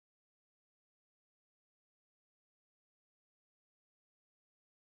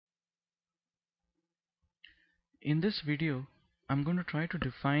In this video, I'm going to try to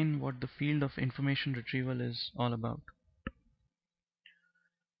define what the field of information retrieval is all about.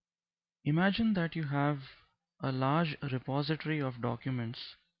 Imagine that you have a large repository of documents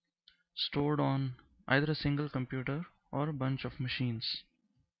stored on either a single computer or a bunch of machines.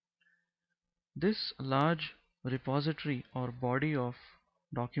 This large repository or body of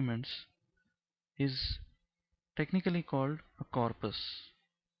documents is technically called a corpus.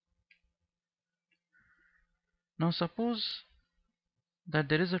 Now suppose that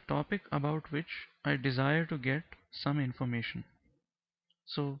there is a topic about which I desire to get some information.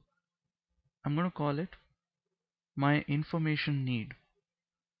 So I'm going to call it my information need.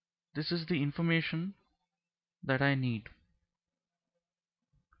 This is the information that I need.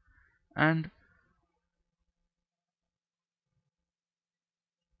 And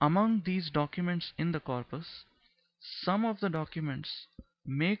among these documents in the corpus, some of the documents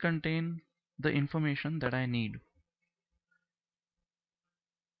may contain the information that I need.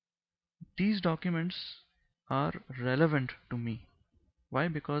 These documents are relevant to me. Why?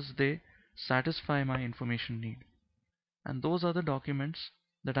 Because they satisfy my information need. And those are the documents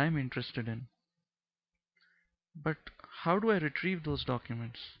that I'm interested in. But how do I retrieve those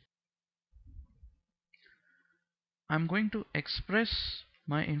documents? I'm going to express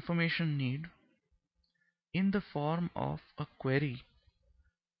my information need in the form of a query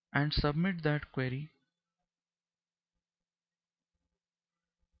and submit that query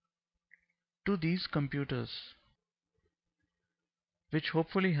to these computers, which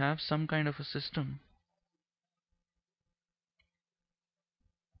hopefully have some kind of a system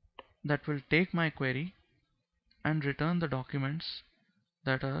that will take my query and return the documents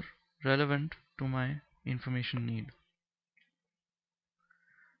that are relevant to my information need.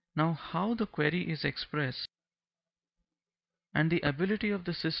 Now, how the query is expressed and the ability of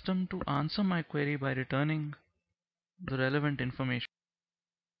the system to answer my query by returning the relevant information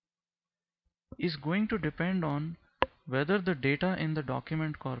is going to depend on whether the data in the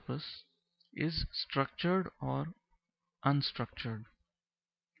document corpus is structured or unstructured.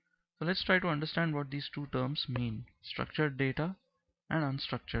 So let's try to understand what these two terms mean: structured data and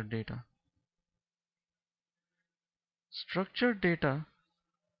unstructured data. Structured data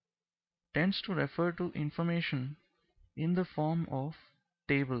tends to refer to information in the form of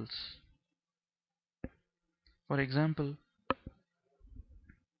tables. For example,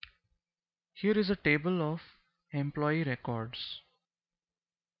 here is a table of employee records.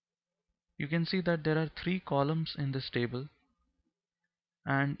 You can see that there are 3 columns in this table,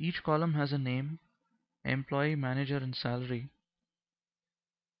 and each column has a name: employee, manager, and salary.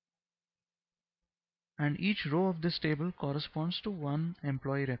 And each row of this table corresponds to one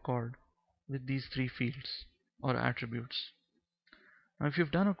employee record with these 3 fields or attributes. Now, if you've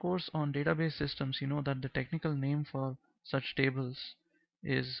done a course on database systems, you know that the technical name for such tables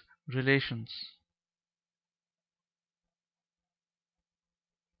is relations.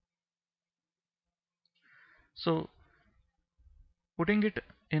 So, putting it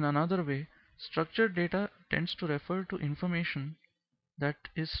in another way, structured data tends to refer to information that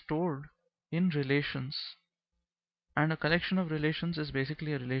is stored in relations, and a collection of relations is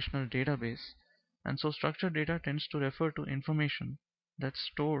basically a relational database. And so structured data tends to refer to information that's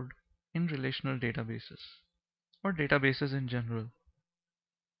stored in relational databases or databases in general.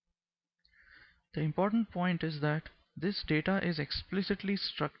 The important point is that this data is explicitly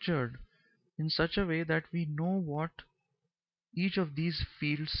structured in such a way that we know what each of these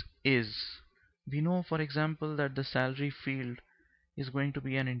fields is. We know, for example, that the salary field is going to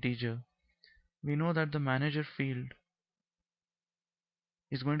be an integer. We know that the manager field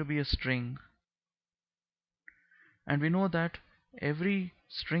is going to be a string. And we know that every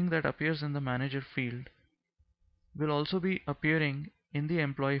string that appears in the manager field will also be appearing in the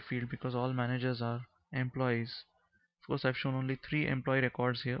employee field, because all managers are employees. Of course, I've shown only 3 employee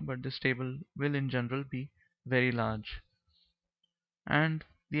records here, but this table will in general be very large. And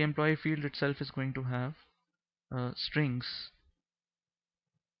the employee field itself is going to have strings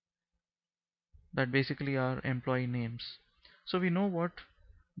that basically are employee names. So we know what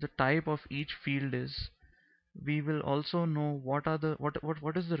the type of each field is. We will also know what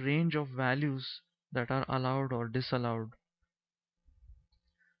is the range of values that are allowed or disallowed.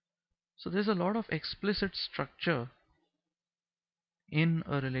 So there's a lot of explicit structure in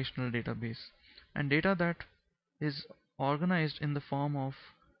a relational database, and data that is organized in the form of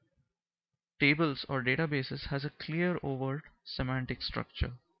tables or databases has a clear overt semantic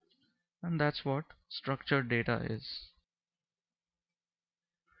structure, and that's what structured data is.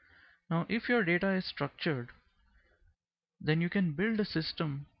 Now, if your data is structured, then you can build a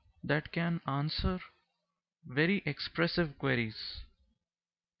system that can answer very expressive queries.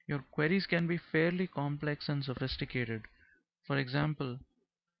 Your queries can be fairly complex and sophisticated. For example,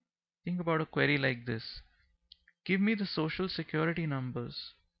 think about a query like this. Give me the social security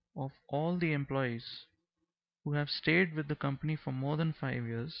numbers of all the employees who have stayed with the company for more than 5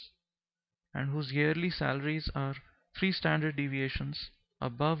 years and whose yearly salaries are 3 standard deviations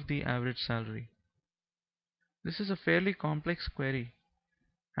above the average salary. This is a fairly complex query,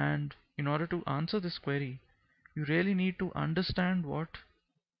 and in order to answer this query, you really need to understand what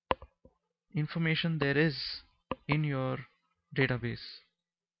information there is in your database.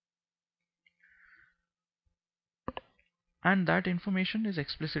 And that information is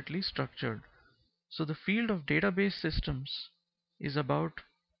explicitly structured. So the field of database systems is about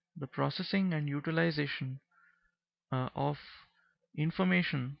the processing and utilization of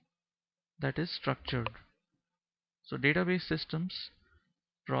information that is structured. So database systems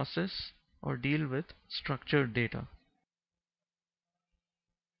process or deal with structured data.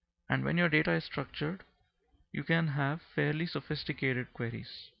 And when your data is structured, you can have fairly sophisticated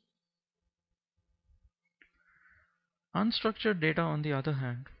queries. Unstructured data, on the other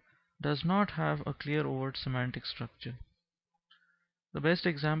hand, does not have a clear overt semantic structure. The best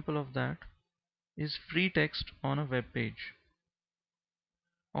example of that is free text on a web page.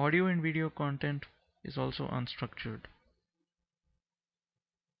 Audio and video content is also unstructured.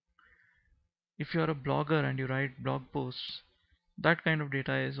 If you are a blogger and you write blog posts, that kind of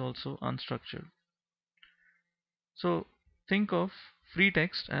data is also unstructured. So think of free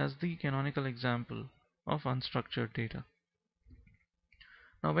text as the canonical example of unstructured data.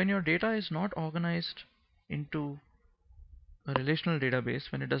 Now, when your data is not organized into a relational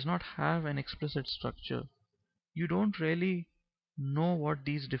database, when it does not have an explicit structure, you don't really know what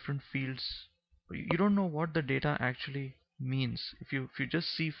these different fields, you don't know what the data actually means. If you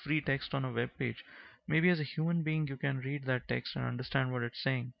just see free text on a web page, maybe as a human being you can read that text and understand what it's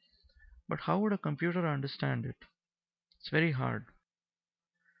saying. But how would a computer understand it? It's very hard.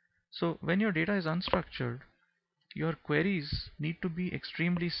 So when your data is unstructured, your queries need to be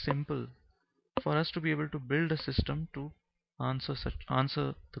extremely simple for us to be able to build a system to answer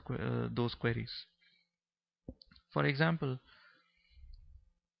those queries. For example,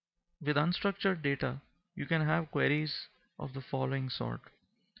 with unstructured data, you can have queries of the following sort.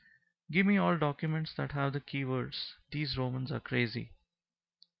 Give me all documents that have the keywords, "These Romans are crazy."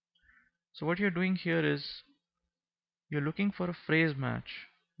 So what you're doing here is you're looking for a phrase match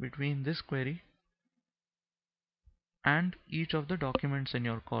between this query and each of the documents in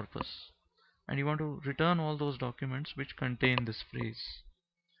your corpus. And you want to return all those documents which contain this phrase.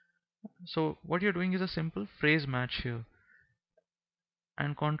 So what you're doing is a simple phrase match here,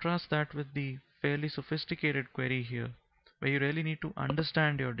 and contrast that with the fairly sophisticated query here, where you really need to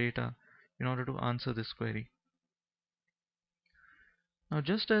understand your data in order to answer this query. Now,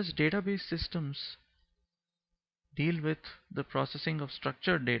 just as database systems deal with the processing of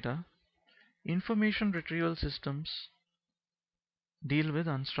structured data, information retrieval systems deal with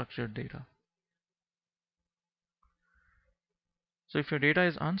unstructured data. So if your data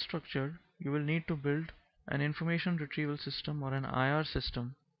is unstructured, you will need to build an information retrieval system or an IR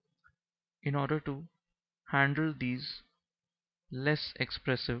system in order to handle these less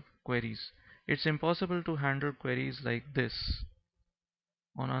expressive queries. It's impossible to handle queries like this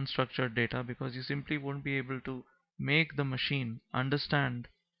on unstructured data because you simply won't be able to make the machine understand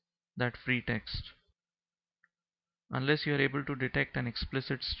that free text unless you are able to detect an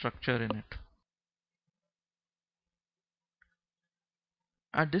explicit structure in it.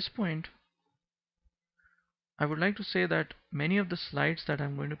 At this point, I would like to say that many of the slides that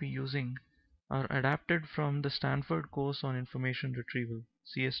I'm going to be using are adapted from the Stanford course on information retrieval.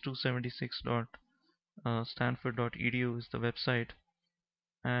 cs276.stanford.edu is the website,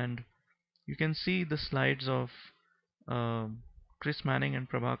 and you can see the slides of Chris Manning and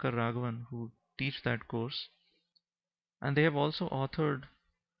Prabhakar Raghavan, who teach that course, and they have also authored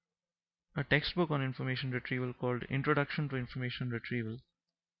a textbook on information retrieval called Introduction to Information Retrieval,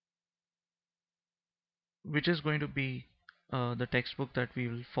 which is going to be the textbook that we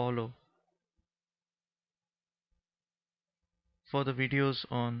will follow for the videos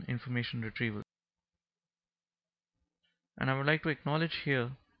on information retrieval. And I would like to acknowledge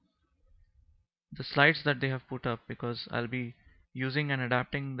here the slides that they have put up, because I'll be using and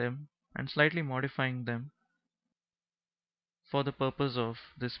adapting them and slightly modifying them for the purpose of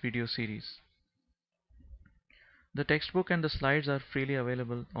this video series. The textbook and the slides are freely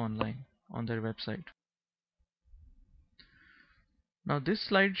available online on their website. Now this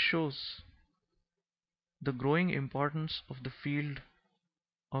slide shows the growing importance of the field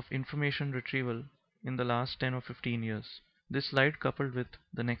of information retrieval in the last 10 or 15 years. This slide coupled with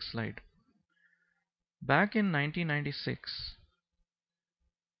the next slide. Back in 1996,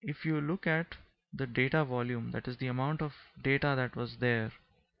 if you look at the data volume, that is the amount of data that was there,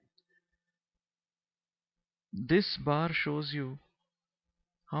 this bar shows you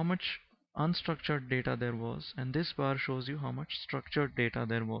how much unstructured data there was, and this bar shows you how much structured data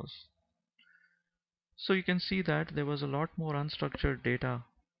there was. So you can see that there was a lot more unstructured data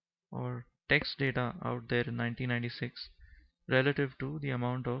or text data out there in 1996 relative to the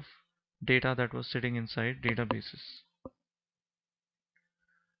amount of data that was sitting inside databases.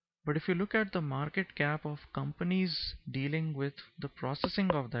 But if you look at the market cap of companies dealing with the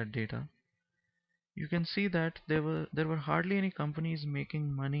processing of that data, you can see that there were hardly any companies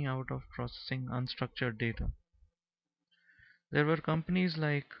making money out of processing unstructured data. There were companies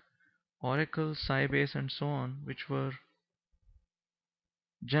like Oracle, Sybase, and so on, which were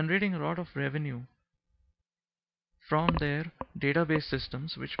generating a lot of revenue from their database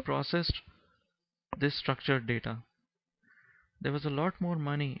systems which processed this structured data. There was a lot more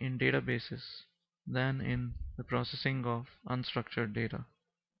money in databases than in the processing of unstructured data.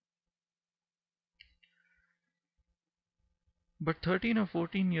 But 13 or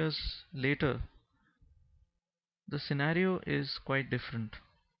 14 years later, the scenario is quite different.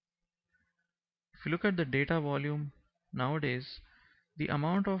 If you look at the data volume nowadays, the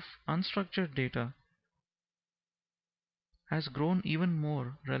amount of unstructured data has grown even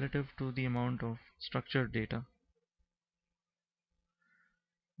more relative to the amount of structured data.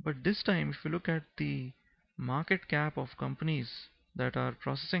 But this time, if you look at the market cap of companies that are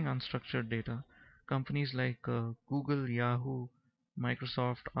processing unstructured data, companies like Google, Yahoo,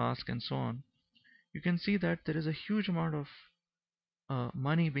 Microsoft, Ask, and so on, you can see that there is a huge amount of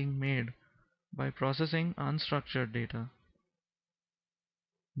money being made by processing unstructured data,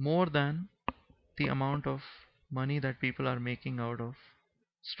 more than the amount of money that people are making out of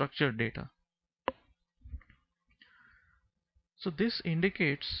structured data. So this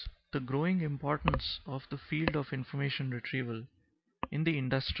indicates the growing importance of the field of information retrieval in the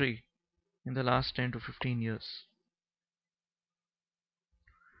industry in the last 10 to 15 years.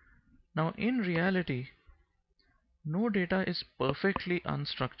 Now, in reality, no data is perfectly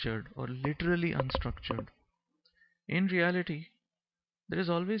unstructured or literally unstructured. In reality, there is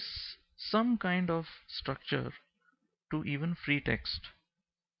always some kind of structure to even free text.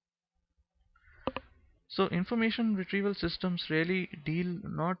 So information retrieval systems really deal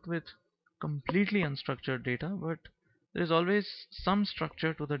not with completely unstructured data, but there is always some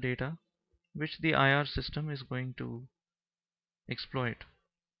structure to the data which the IR system is going to exploit.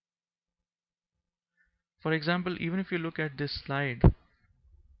 For example, even if you look at this slide,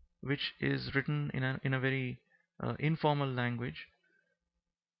 which is written in a very informal language,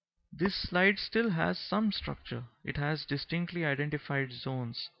 this slide still has some structure. It has distinctly identified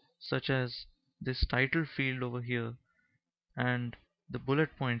zones, such as this title field over here and the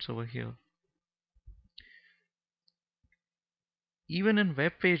bullet points over here. Even in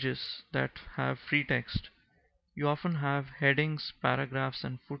web pages that have free text, you often have headings, paragraphs,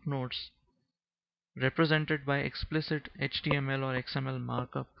 and footnotes represented by explicit HTML or XML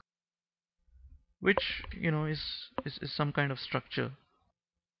markup, which is some kind of structure.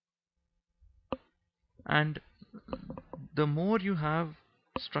 And the more you have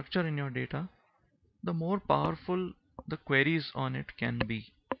structure in your data, the more powerful the queries on it can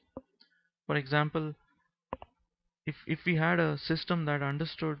be. For example, if we had a system that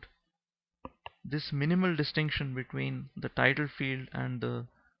understood this minimal distinction between the title field and the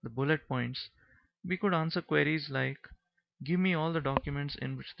bullet points, we could answer queries like, give me all the documents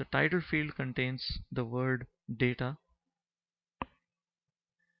in which the title field contains the word data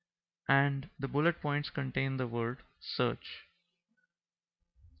and the bullet points contain the word search.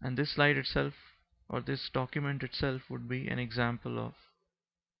 And this slide itself, or this document itself, would be an example of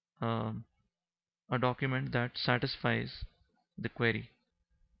um, a document that satisfies the query.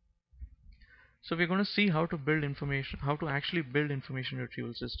 So we're going to see how to actually build information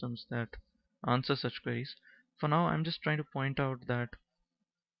retrieval systems that answer such queries. For now, I'm just trying to point out that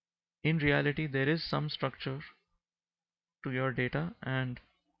in reality there is some structure to your data, and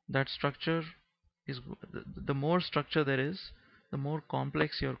that structure is the more structure there is, the more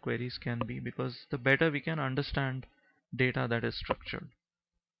complex your queries can be, because the better we can understand data that is structured.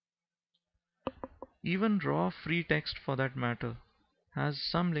 Even raw free text, for that matter, has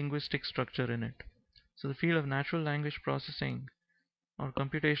some linguistic structure in it. So the field of natural language processing or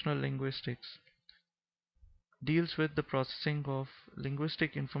computational linguistics deals with the processing of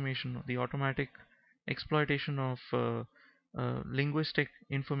linguistic information, the automatic exploitation of linguistic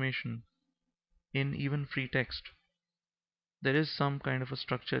information in even free text. There is some kind of a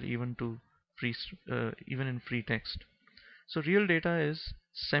structure even in free text. So real data is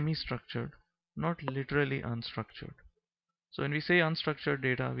semi-structured, not literally unstructured. So when we say unstructured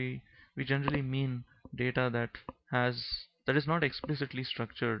data, we generally mean data that is not explicitly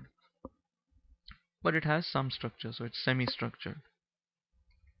structured, but it has some structure, so it's semi-structured.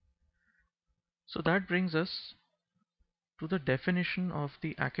 So that brings us to the definition of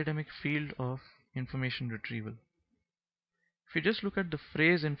the academic field of information retrieval. If you just look at the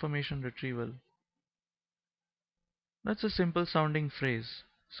phrase information retrieval, that's a simple sounding phrase.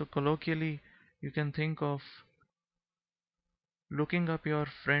 So colloquially, you can think of looking up your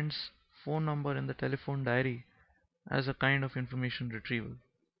friend's phone number in the telephone diary as a kind of information retrieval,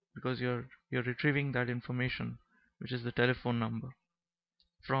 because you're retrieving that information, which is the telephone number,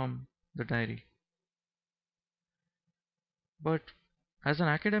 from the diary. But as an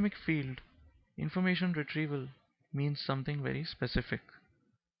academic field, information retrieval means something very specific.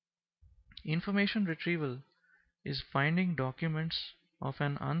 Information retrieval is finding documents of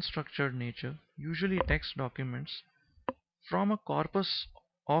an unstructured nature, usually text documents, from a corpus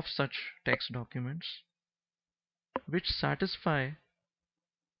of such text documents which satisfy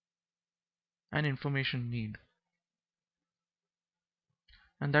an information need.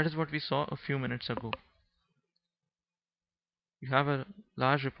 And that is what we saw a few minutes ago. You have a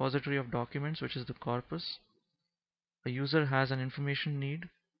large repository of documents, which is the corpus. A user has an information need.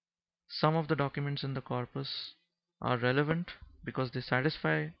 Some of the documents in the corpus are relevant because they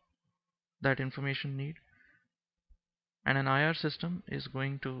satisfy that information need, and an IR system is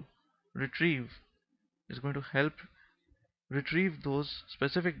going to retrieve, is going to help retrieve those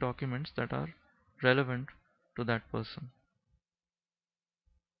specific documents that are relevant to that person.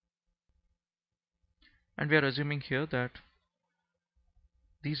 And we are assuming here that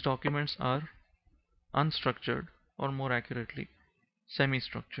these documents are unstructured, or more accurately,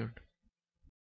 semi-structured.